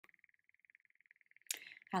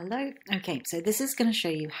Hello. Okay, so this is going to show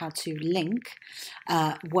you how to link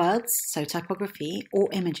words, so typography or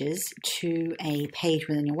images, to a page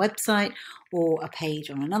within your website or a page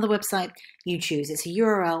on another website. You choose. It's a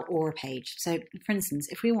URL or a page. So for instance,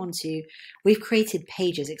 if we want to, we've created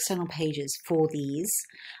pages, external pages for these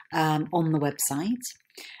on the website,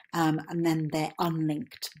 and then they're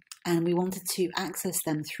unlinked. And we wanted to access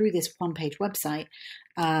them through this one-page website.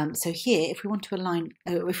 So here, if we want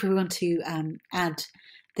to add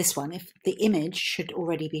this one, if the image should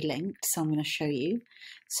already be linked, so I'm going to show you.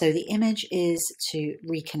 So the image is to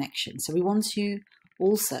reconnection. So we want to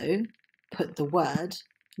also put the word,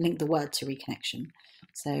 link the word to reconnection.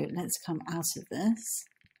 So let's come out of this,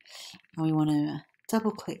 and we want to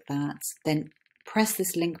double click that, then press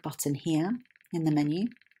this link button here in the menu.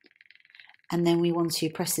 And then we want to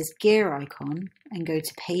press this gear icon and go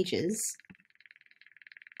to pages.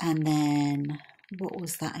 And then, what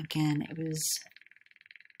was that again? It was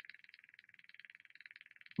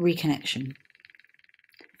reconnection.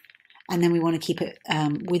 And then we want to keep it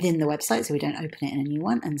within the website so we don't open it in a new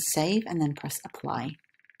one, and save, and then press apply.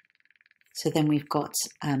 So then we've got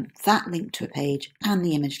that link to a page and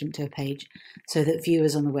the image link to a page so that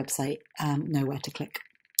viewers on the website know where to click.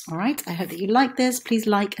 All right, I hope that you like this. Please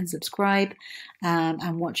like and subscribe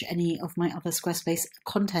and watch any of my other Squarespace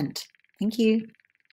content. Thank you.